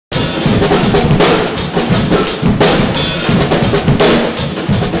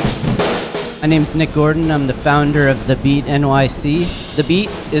My name's Nick Gordon. I'm the founder of The Beat NYC. The Beat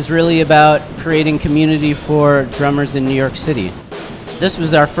is really about creating community for drummers in New York City. This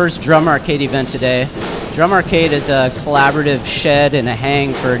was our first Drum Arcade event today. Drum Arcade is a collaborative shed and a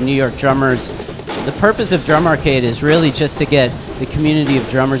hang for New York drummers. The purpose of Drum Arcade is really just to get the community of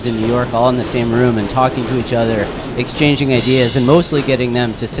drummers in New York all in the same room and talking to each other, exchanging ideas, and mostly getting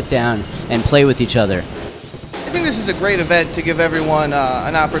them to sit down and play with each other. I think this is a great event to give everyone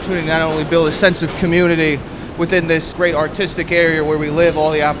an opportunity to not only build a sense of community within this great artistic area where we live,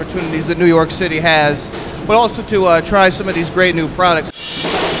 all the opportunities that New York City has, but also to try some of these great new products.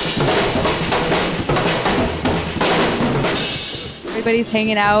 Everybody's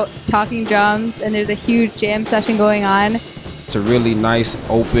hanging out, talking drums, and there's a huge jam session going on. It's a really nice,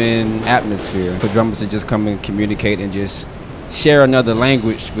 open atmosphere for drummers to just come and communicate and just share another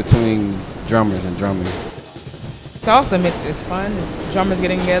language between drummers and drumming. It's awesome. It's fun. It's drummers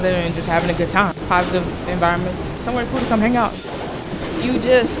getting together and just having a good time. Positive environment. Somewhere cool to come hang out. You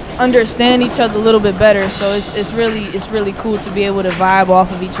just understand each other a little bit better, so it's really cool to be able to vibe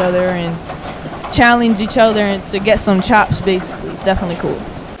off of each other and challenge each other and to get some chops. Basically, it's definitely cool.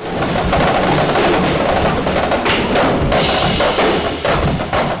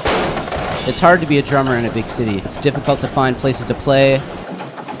 It's hard to be a drummer in a big city. It's difficult to find places to play.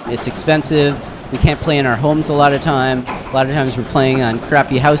 It's expensive. We can't play in our homes a lot of time. A lot of times we're playing on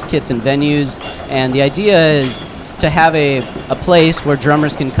crappy house kits and venues. And the idea is to have a place where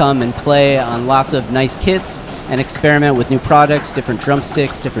drummers can come and play on lots of nice kits and experiment with new products, different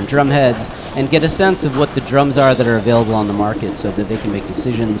drumsticks, different drum heads, and get a sense of what the drums are that are available on the market so that they can make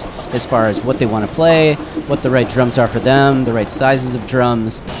decisions as far as what they want to play, what the right drums are for them, the right sizes of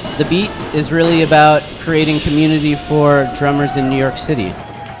drums. The Beat is really about creating community for drummers in New York City.